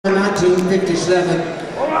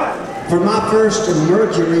1957 for my first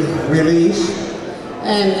Mercury release,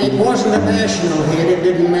 and it wasn't a national hit. It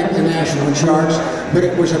didn't make the national charts, but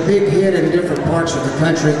it was a big hit in different parts of the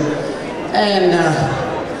country. And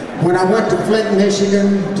when I went to Flint,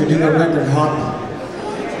 Michigan to do a record hop,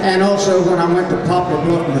 and also when I went to Poplar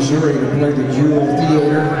Bluff, Missouri to play the Jewel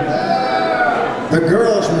Theater, the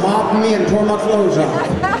girls mopped me and tore my clothes off.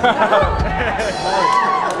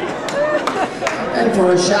 And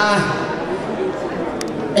for a shy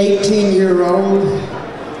 18-year-old,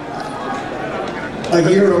 a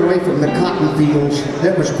year away from the cotton fields,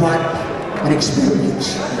 that was quite an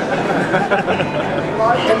experience.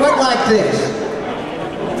 It went like this.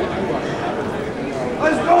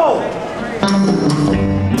 Let's go!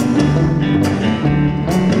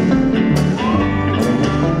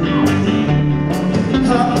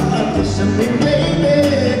 Kissing me, baby,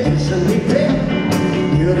 kissing me, baby,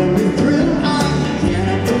 giving me thrill I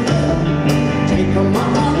can't forget. Taking my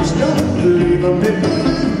arms, don't leaving me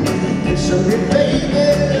blue. Kissing me, baby,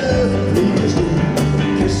 please do.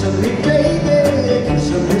 Kissing me, baby,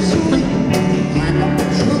 kissing me sweet. I'm not the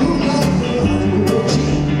true love, I'm no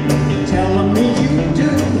cheat. Telling me you do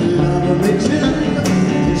love me too.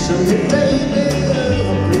 Kissing me, baby,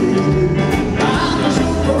 please do. I'm so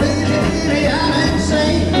crazy, baby, I'm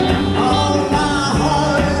insane.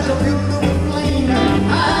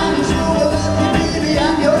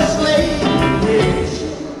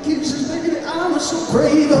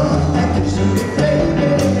 Crazy, kissing me, baby,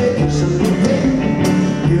 kissing me, baby,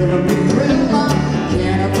 giving me thrill I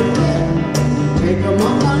can't forget. Taking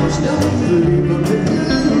my arms, don't leave me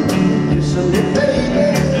blue. Kissing me, baby,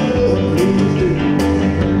 please do.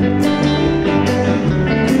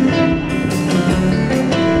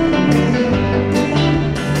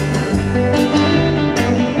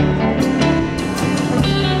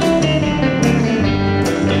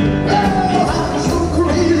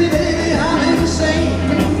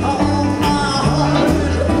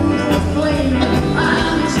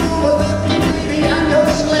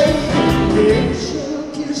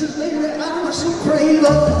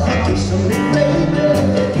 Kissing me, baby,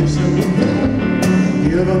 kissing me, baby,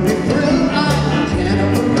 giving me thrill I can't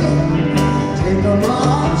forget. Taking my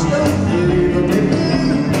arms, don't